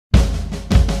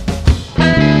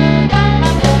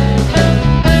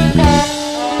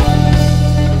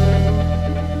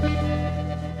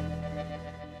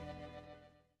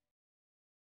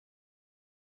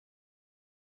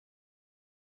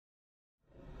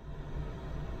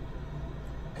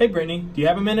Hey Brittney, do you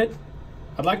have a minute?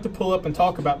 I'd like to pull up and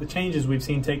talk about the changes we've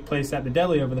seen take place at the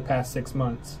Deli over the past 6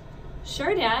 months.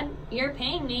 Sure, Dad. You're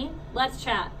paying me. Let's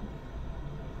chat.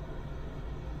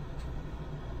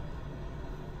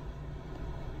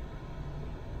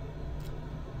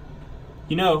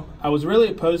 You know, I was really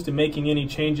opposed to making any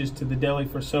changes to the deli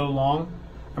for so long.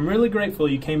 I'm really grateful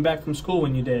you came back from school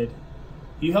when you did.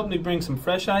 You helped me bring some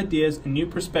fresh ideas and new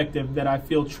perspective that I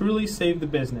feel truly saved the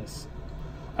business.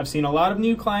 I've seen a lot of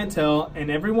new clientele and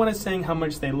everyone is saying how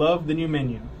much they love the new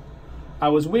menu. I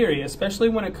was weary, especially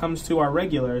when it comes to our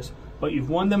regulars, but you've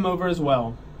won them over as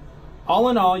well. All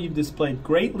in all, you've displayed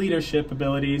great leadership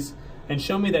abilities and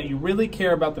shown me that you really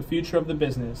care about the future of the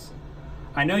business.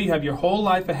 I know you have your whole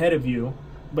life ahead of you,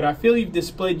 but I feel you've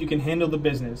displayed you can handle the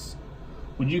business.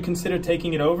 Would you consider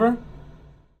taking it over?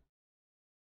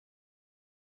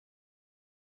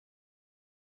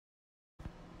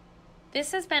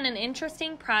 This has been an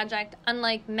interesting project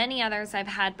unlike many others I've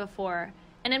had before.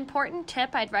 An important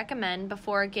tip I'd recommend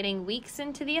before getting weeks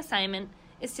into the assignment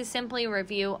is to simply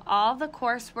review all the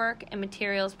coursework and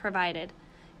materials provided.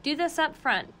 Do this up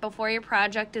front before your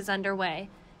project is underway.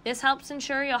 This helps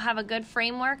ensure you'll have a good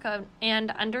framework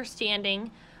and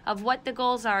understanding of what the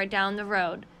goals are down the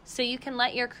road, so you can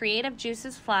let your creative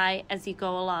juices fly as you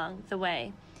go along the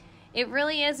way. It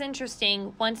really is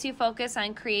interesting once you focus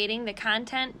on creating the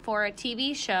content for a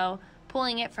TV show,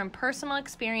 pulling it from personal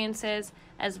experiences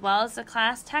as well as the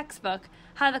class textbook,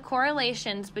 how the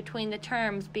correlations between the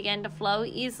terms begin to flow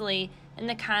easily and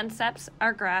the concepts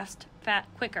are grasped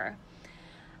quicker.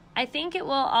 I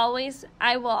will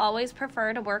always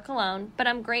prefer to work alone, but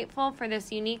I'm grateful for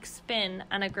this unique spin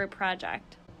on a group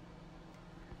project.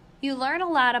 You learn a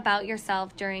lot about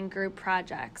yourself during group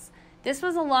projects. This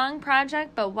was a long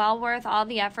project, but well worth all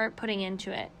the effort putting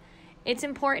into it. It's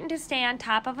important to stay on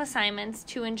top of assignments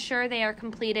to ensure they are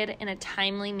completed in a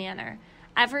timely manner.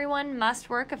 Everyone must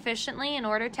work efficiently in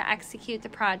order to execute the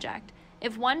project.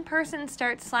 If one person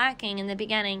starts slacking in the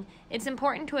beginning, it's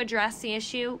important to address the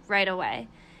issue right away.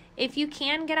 If you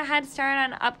can get a head start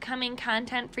on upcoming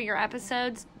content for your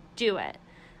episodes, do it.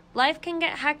 Life can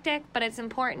get hectic, but it's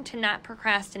important to not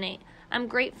procrastinate. I'm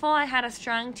grateful I had a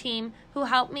strong team who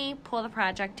helped me pull the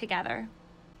project together.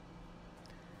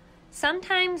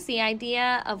 Sometimes the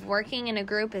idea of working in a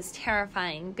group is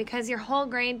terrifying because your whole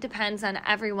grade depends on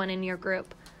everyone in your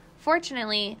group.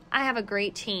 Fortunately, I have a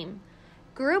great team.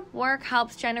 Group work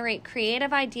helps generate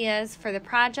creative ideas for the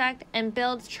project and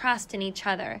builds trust in each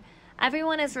other.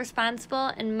 Everyone is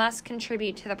responsible and must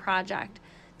contribute to the project.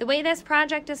 The way this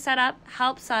project is set up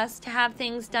helps us to have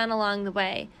things done along the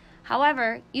way.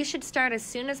 However, you should start as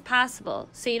soon as possible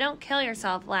so you don't kill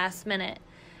yourself last minute.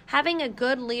 Having a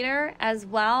good leader as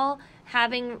well,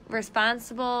 having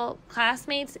responsible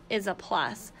classmates is a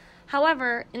plus.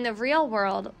 However, in the real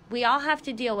world, we all have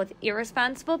to deal with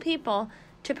irresponsible people.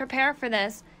 To prepare for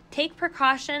this, take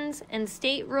precautions and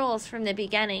state rules from the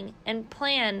beginning and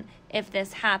plan if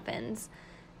this happens.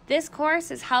 This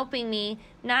course is helping me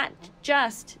not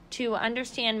just to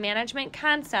understand management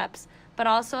concepts, but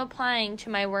also applying to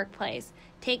my workplace.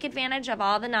 Take advantage of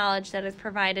all the knowledge that is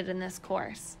provided in this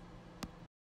course.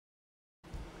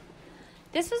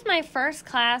 This was my first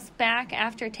class back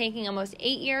after taking almost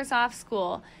 8 years off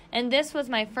school, and this was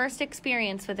my first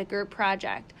experience with a group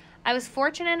project. I was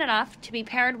fortunate enough to be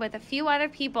paired with a few other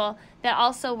people that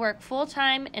also work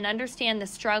full-time and understand the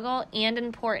struggle and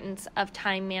importance of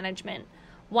time management.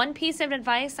 One piece of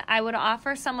advice I would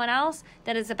offer someone else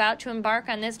that is about to embark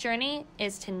on this journey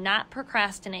is to not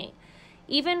procrastinate.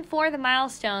 Even for the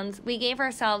milestones, we gave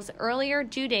ourselves earlier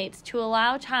due dates to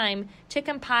allow time to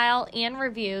compile and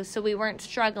review so we weren't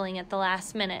struggling at the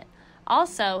last minute.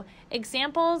 Also,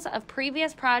 examples of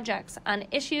previous projects on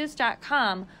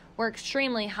issues.com were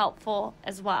extremely helpful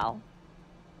as well.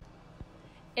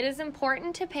 It is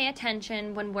important to pay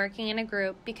attention when working in a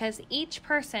group because each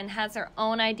person has their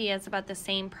own ideas about the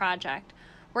same project.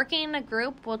 Working in a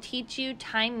group will teach you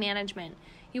time management.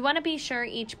 You want to be sure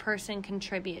each person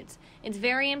contributes. It's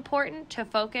very important to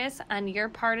focus on your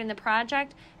part in the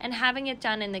project and having it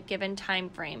done in the given time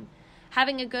frame.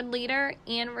 Having a good leader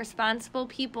and responsible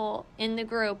people in the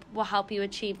group will help you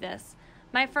achieve this.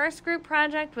 My first group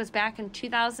project was back in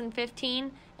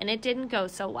 2015 and it didn't go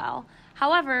so well.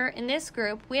 However, in this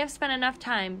group, we have spent enough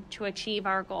time to achieve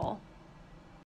our goal.